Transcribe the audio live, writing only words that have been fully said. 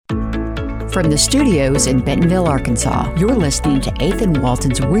From the studios in Bentonville, Arkansas, you're listening to Eighth and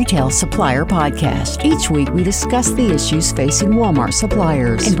Walton's Retail Supplier Podcast. Each week, we discuss the issues facing Walmart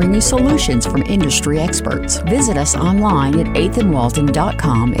suppliers and bring you solutions from industry experts. Visit us online at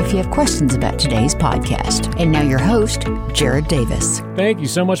eighthandwalton.com if you have questions about today's podcast. And now your host, Jared Davis. Thank you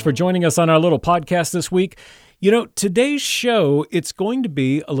so much for joining us on our little podcast this week. You know, today's show, it's going to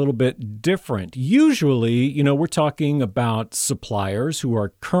be a little bit different. Usually, we're talking about suppliers who are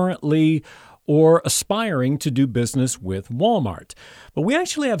currently or aspiring to do business with Walmart. But we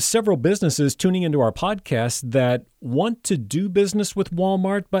actually have several businesses tuning into our podcast that want to do business with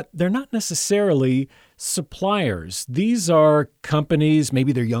Walmart, but they're not necessarily suppliers. These are companies,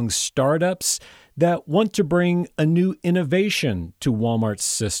 maybe they're young startups, that want to bring a new innovation to Walmart's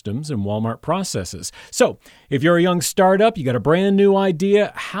systems and Walmart processes. So if you're a young startup, you got a brand new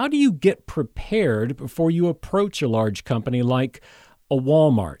idea, how do you get prepared before you approach a large company like a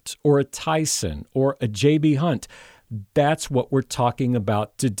Walmart or a Tyson or a J.B. Hunt? That's what we're talking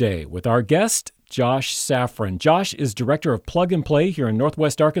about today with our guest, Josh Safran. Josh is director of Plug and Play here in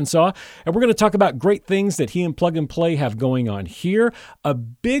Northwest Arkansas, and we're going to talk about great things that he and Plug and Play have going on here, a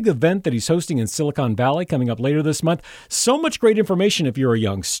big event that he's hosting in Silicon Valley coming up later this month. So much great information if you're a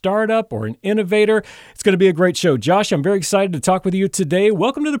young startup or an innovator. It's going to be a great show. Josh, I'm very excited to talk with you today.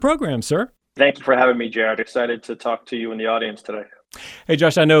 Welcome to the program, sir. Thank you for having me, Jared. Excited to talk to you and the audience today. Hey,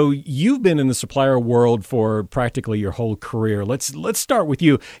 Josh, I know you've been in the supplier world for practically your whole career. Let's start with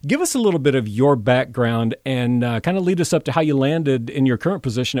you. Give us a little bit of your background and kind of lead us up to how you landed in your current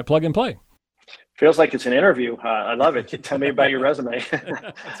position at Plug and Play. Feels like it's an interview. I love it. Tell me about your resume.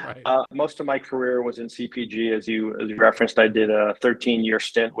 That's right. Most of my career was in CPG. As you referenced, I did a 13-year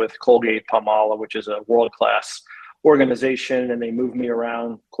stint with Colgate-Palmolive, which is a world-class organization, and they moved me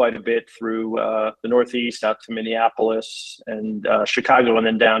around quite a bit through the Northeast out to Minneapolis and Chicago, and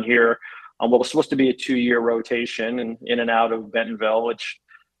then down here on what was supposed to be a 2-year rotation and in and out of Bentonville, which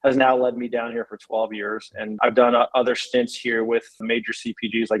has now led me down here for 12 years. And I've done other stints here with major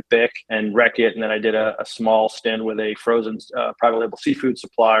CPGs like BIC and Reckitt, and then I did a small stint with a frozen private label seafood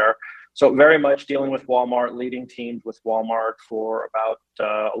supplier. So very much dealing with Walmart, leading teams with Walmart for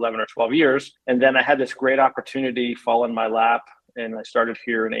about 11 or 12 years. And then I had this great opportunity fall in my lap, and I started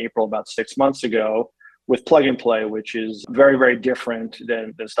here in April about 6 months ago with Plug and Play, which is very, very different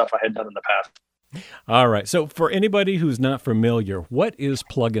than stuff I had done in the past. All right. So for anybody who's not familiar, what is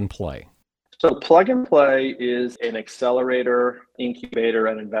Plug and Play? So Plug and Play is an accelerator, incubator,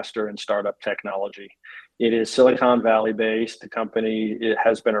 and investor in startup technology. It is Silicon Valley based. The company, it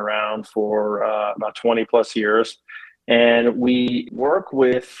has been around for about 20 plus years. And we work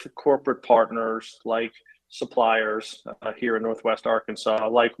with corporate partners like suppliers here in Northwest Arkansas,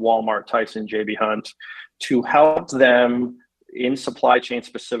 like Walmart, Tyson, J.B. Hunt, to help them in supply chain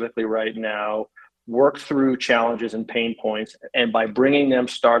specifically right now, work through challenges and pain points. And by bringing them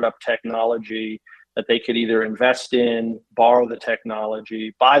startup technology that they could either invest in, borrow the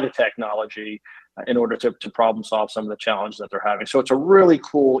technology, buy the technology, in order to problem solve some of the challenges that they're having. So it's a really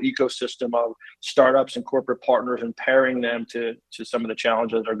cool ecosystem of startups and corporate partners and pairing them to some of the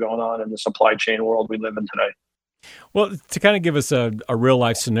challenges that are going on in the supply chain world we live in today. Well, to kind of give us a real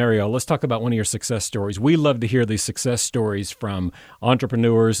life scenario, let's talk about one of your success stories. We love to hear these success stories from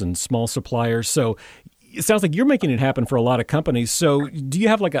entrepreneurs and small suppliers. So it sounds like you're making it happen for a lot of companies. So do you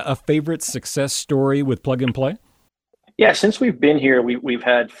have like a favorite success story with Plug and Play? Yeah, since we've been here, we've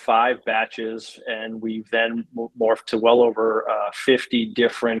had 5 batches, and we've then morphed to well over 50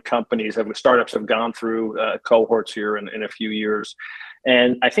 different companies. Startups have gone through cohorts here in a few years.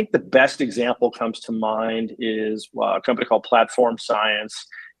 And I think the best example comes to mind is a company called Platform Science,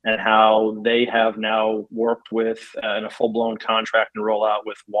 and how they have now worked with in a full-blown contract and rollout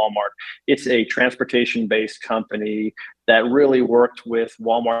with Walmart. It's a transportation-based company that really worked with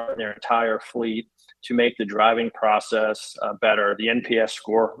Walmart and their entire fleet to make the driving process better. The NPS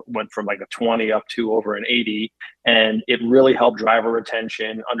score went from like a 20 up to over an 80, and it really helped driver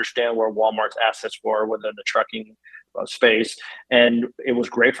retention, understand where Walmart's assets were within the trucking space. And it was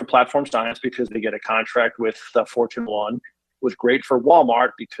great for Platform Science because they get a contract with Fortune 1. It was great for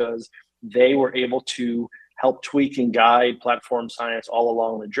Walmart because they were able to help tweak and guide Platform Science all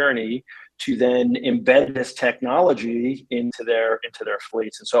along the journey to then embed this technology into their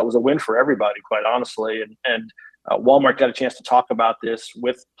fleets. And so it was a win for everybody, quite honestly. And Walmart got a chance to talk about this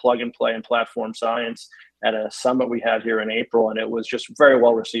with Plug and Play and Platform Science at a summit we had here in April, and it was just very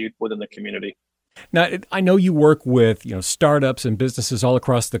well received within the community. Now, I know you work with startups and businesses all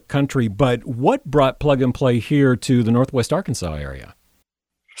across the country, but what brought Plug and Play here to the Northwest Arkansas area?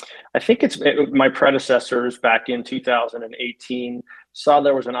 I think it's my predecessors back in 2018 saw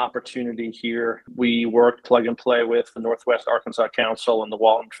there was an opportunity here. We worked plug and play with the Northwest Arkansas Council and the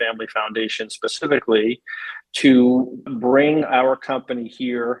Walton Family Foundation specifically to bring our company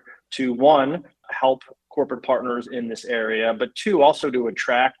here to, one, help corporate partners in this area, but two, also to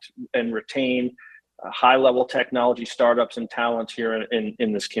attract and retain high-level technology startups and talents here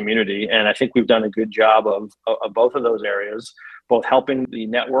in this community. And I think we've done a good job of both of those areas, both helping the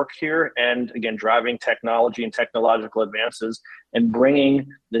network here and, again, driving technology and technological advances and bringing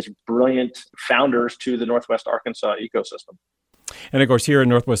this brilliant founders to the Northwest Arkansas ecosystem. And of course, here in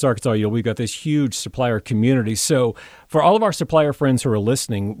Northwest Arkansas, we've got this huge supplier community. So for all of our supplier friends who are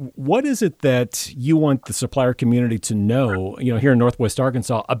listening, what is it that you want the supplier community to know, here in Northwest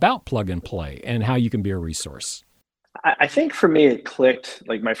Arkansas about Plug and Play and how you can be a resource? I think for me, it clicked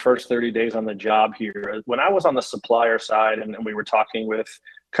like my first 30 days on the job here. When I was on the supplier side and we were talking with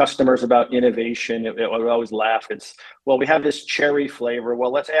customers about innovation, I would always laugh. We have this cherry flavor.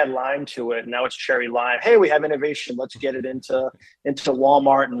 Well, let's add lime to it. Now it's cherry lime. Hey, we have innovation. Let's get it into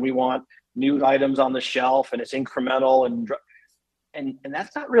Walmart, and we want new items on the shelf, and it's incremental, and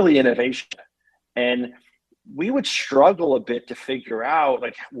that's not really innovation. And we would struggle a bit to figure out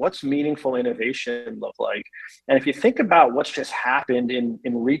like what's meaningful innovation look like. And if you think about what's just happened in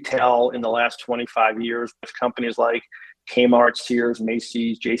retail in the last 25 years with companies like Kmart, Sears,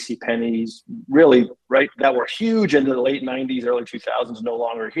 Macy's, JCPenney's, really, right, that were huge in the late 90s, early 2000s, no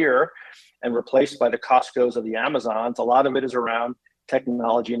longer here, and replaced by the Costco's of the Amazons, a lot of it is around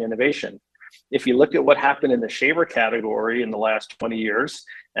technology and innovation. If you look at what happened in the shaver category in the last 20 years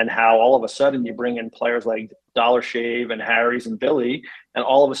and how all of a sudden you bring in players like Dollar Shave and Harry's and Billy, and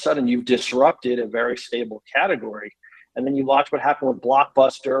all of a sudden you've disrupted a very stable category. And then you watch what happened with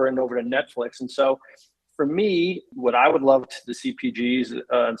Blockbuster and over to Netflix. And so for me, what I would love the CPGs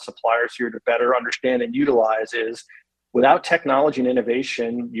and suppliers here to better understand and utilize is without technology and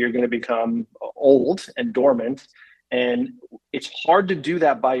innovation, you're going to become old and dormant. And it's hard to do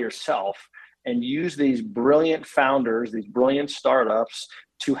that by yourself and use these brilliant founders, these brilliant startups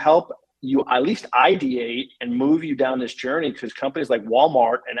to help you at least ideate and move you down this journey, because companies like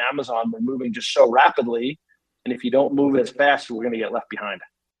Walmart and Amazon were moving just so rapidly. And if you don't move as fast, we're going to get left behind.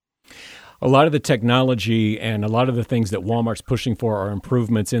 A lot of the technology and a lot of the things that Walmart's pushing for are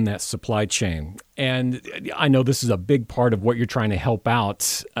improvements in that supply chain. And I know this is a big part of what you're trying to help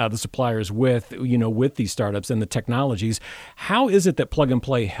out the suppliers with, with these startups and the technologies. How is it that Plug and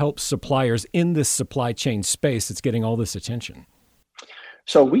Play helps suppliers in this supply chain space that's getting all this attention?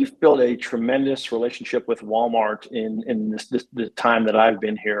 So we've built a tremendous relationship with Walmart in the time that I've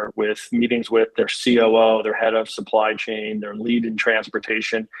been here, with meetings with their COO, their head of supply chain, their lead in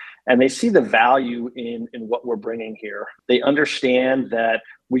transportation, and they see the value in what we're bringing here. They understand that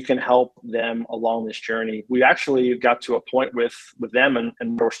we can help them along this journey. We actually got to a point with them,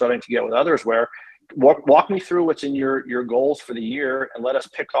 and we're starting to get with others, where walk me through what's in your goals for the year and let us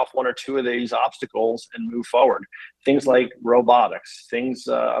pick off one or two of these obstacles and move forward. Things like robotics, things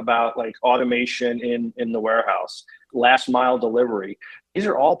about like automation in the warehouse, last mile delivery. These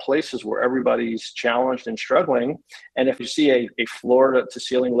are all places where everybody's challenged and struggling. And if you see a floor to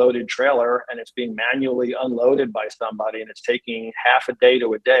ceiling loaded trailer and it's being manually unloaded by somebody and it's taking half a day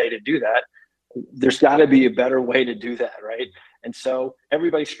to a day to do that, there's got to be a better way to do that, right? And so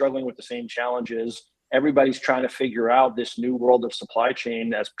everybody's struggling with the same challenges. Everybody's trying to figure out this new world of supply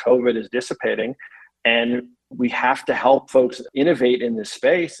chain as COVID is dissipating. And we have to help folks innovate in this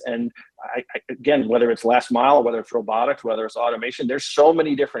space. And again, whether it's last mile, whether it's robotics, whether it's automation, there's so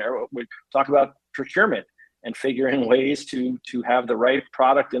many different areas. We talk about procurement and figuring ways to have the right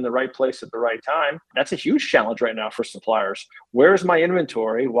product in the right place at the right time. That's a huge challenge right now for suppliers. Where's my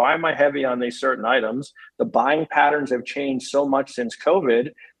inventory? Why am I heavy on these certain items? The buying patterns have changed so much since COVID,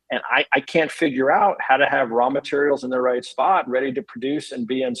 and I can't figure out how to have raw materials in the right spot, ready to produce and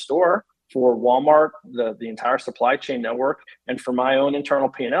be in store for Walmart, the entire supply chain network, and for my own internal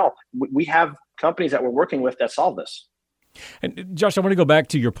P&L. We have companies that we're working with that solve this. And Josh, I want to go back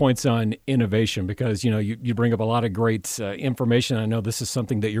to your points on innovation, because you bring up a lot of great information. I know this is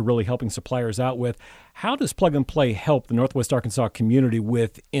something that you're really helping suppliers out with. How does Plug and Play help the Northwest Arkansas community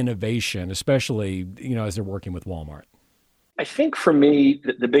with innovation, especially as they're working with Walmart? I think for me,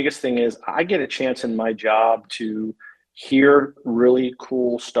 the biggest thing is I get a chance in my job to hear really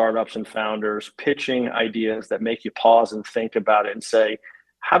cool startups and founders pitching ideas that make you pause and think about it and say,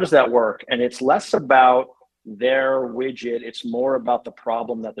 how does that work? And it's less about their widget, it's more about the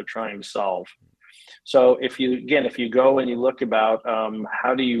problem that they're trying to solve. So if you go and you look about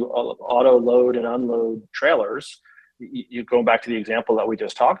how do you auto load and unload trailers, you go back to the example that we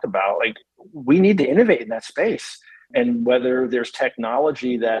just talked about, like we need to innovate in that space. and whether there's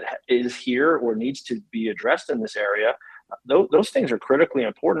technology that is here or needs to be addressed in this area. Those things are critically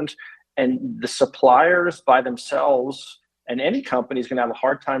important. And the suppliers by themselves and any company is going to have a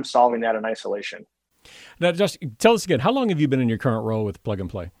hard time solving that in isolation. Now, just tell us again, how long have you been in your current role with Plug and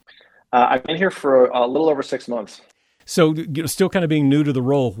Play? I've been here for a little over 6 months. So, still kind of being new to the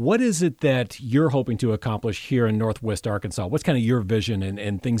role, what is it that you're hoping to accomplish here in Northwest Arkansas? What's kind of your vision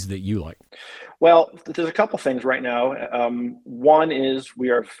and things that you like? Well, there's a couple things right now. One is we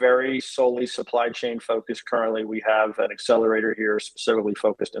are very solely supply chain focused currently. We have an accelerator here specifically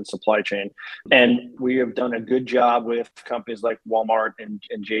focused in supply chain. And we have done a good job with companies like Walmart and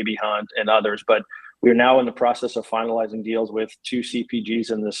JB Hunt and others. But we are now in the process of finalizing deals with 2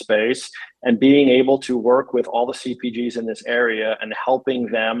 CPGs in this space, and being able to work with all the CPGs in this area and helping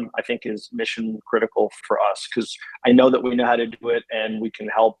them, I think, is mission critical for us, because I know that we know how to do it and we can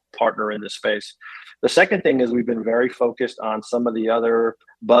help partner in this space. The second thing is we've been very focused on some of the other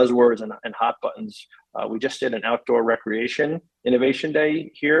buzzwords and hot buttons. We just did an outdoor recreation innovation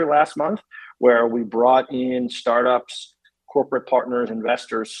day here last month, where we brought in startups, corporate partners,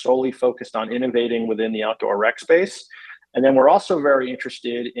 investors solely focused on innovating within the outdoor rec space. And then we're also very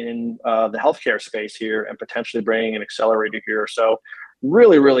interested in the healthcare space here and potentially bringing an accelerator here. So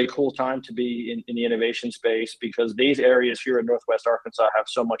really, really cool time to be in the innovation space, because these areas here in Northwest Arkansas have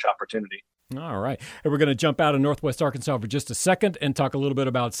so much opportunity. All right. And we're going to jump out of Northwest Arkansas for just a second and talk a little bit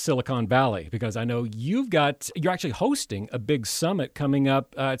about Silicon Valley, because I know you're actually hosting a big summit coming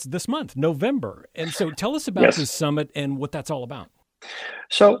up. It's this month, November. And so tell us about this summit and what that's all about.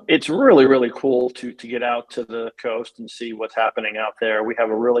 So it's really, really cool to get out to the coast and see what's happening out there. We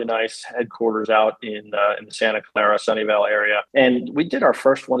have a really nice headquarters out in the Santa Clara, Sunnyvale area. And we did our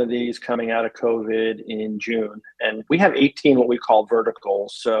first one of these coming out of COVID in June. And we have 18 what we call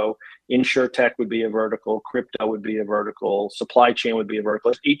verticals. So InsurTech would be a vertical, crypto would be a vertical, supply chain would be a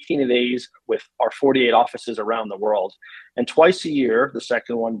vertical. There's 18 of these with our 48 offices around the world. And twice a year, the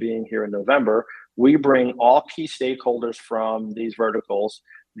second one being here in November, we bring all key stakeholders from these verticals,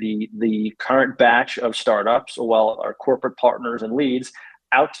 the current batch of startups, well, our corporate partners and leads,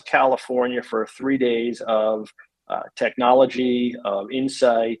 out to California for 3 days of technology, of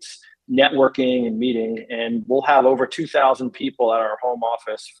insights, networking and meeting. And we'll have over 2,000 people at our home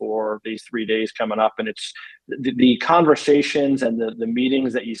office for these 3 days coming up. And it's the conversations and the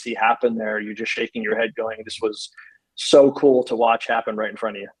meetings that you see happen there, you're just shaking your head going, this was so cool to watch happen right in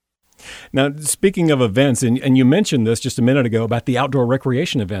front of you. Now, speaking of events, and you mentioned this just a minute ago about the outdoor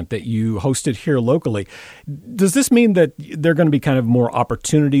recreation event that you hosted here locally. Does this mean that there are going to be kind of more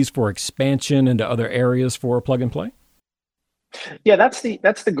opportunities for expansion into other areas for Plug and Play? Yeah, that's the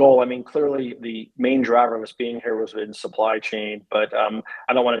goal. I mean, clearly the main driver of us being here was in supply chain, but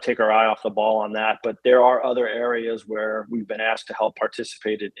I don't want to take our eye off the ball on that. But there are other areas where we've been asked to help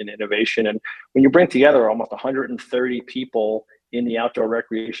participate in innovation. And when you bring together almost 130 people in the outdoor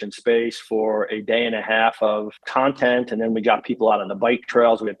recreation space for a day and a half of content, and then we got people out on the bike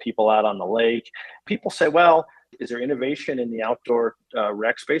trails, we had people out on the lake. People say, well, is there innovation in the outdoor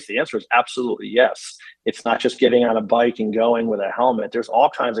rec space? The answer is absolutely yes. It's not just getting on a bike and going with a helmet. There's all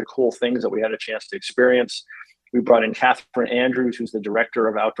kinds of cool things that we had a chance to experience. We brought in Catherine Andrews, who's the director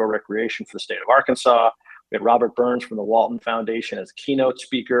of outdoor recreation for the state of Arkansas. We had Robert Burns from the Walton Foundation as a keynote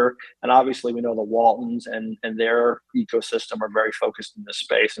speaker. And obviously we know the Waltons and their ecosystem are very focused in this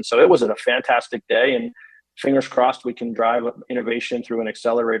space. And so it was a fantastic day, and fingers crossed we can drive innovation through an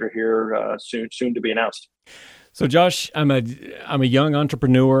accelerator here soon to be announced. So Josh, I'm a young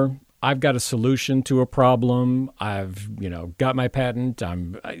entrepreneur. I've got a solution to a problem. I've got my patent.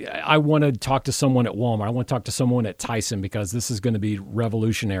 I want to talk to someone at Walmart. I want to talk to someone at Tyson, because this is going to be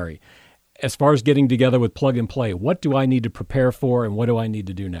revolutionary. As far as getting together with Plug and Play, what do I need to prepare for, and what do I need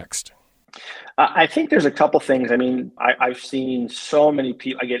to do next? I think there's a couple things. I mean, I've seen so many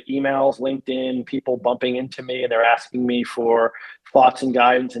people. I get emails, LinkedIn, people bumping into me, and they're asking me for thoughts and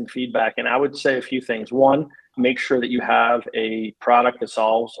guidance and feedback. And I would say a few things. One, make sure that you have a product that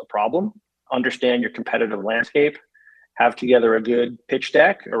solves a problem. Understand your competitive landscape. Have together a good pitch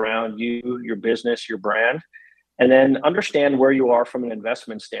deck around you, your business, your brand. And then understand where you are from an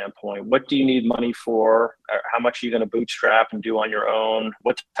investment standpoint. What do you need money for? How much are you going to bootstrap and do on your own?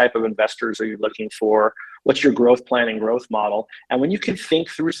 What type of investors are you looking for? What's your growth plan and growth model? And when you can think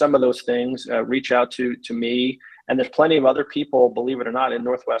through some of those things, reach out to me. And there's plenty of other people, believe it or not, in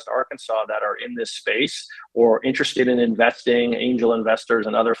Northwest Arkansas that are in this space or interested in investing, angel investors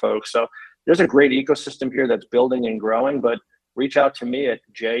and other folks. So there's a great ecosystem here that's building and growing, but reach out to me at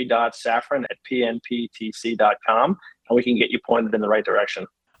j.saffron@pnptc.com, and we can get you pointed in the right direction.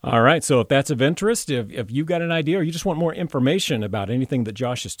 All right. So if that's of interest, if you've got an idea or you just want more information about anything that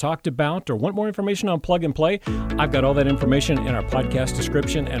Josh has talked about or want more information on Plug and Play, I've got all that information in our podcast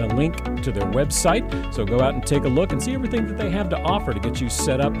description and a link to their website. So go out and take a look and see everything that they have to offer to get you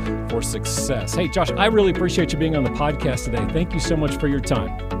set up for success. Hey, Josh, I really appreciate you being on the podcast today. Thank you so much for your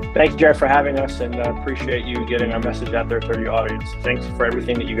time. Thank you, Jared, for having us, and appreciate you getting our message out there to your audience. Thanks for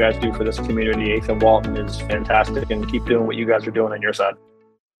everything that you guys do for this community. 8th and Walton is fantastic, and keep doing what you guys are doing on your side.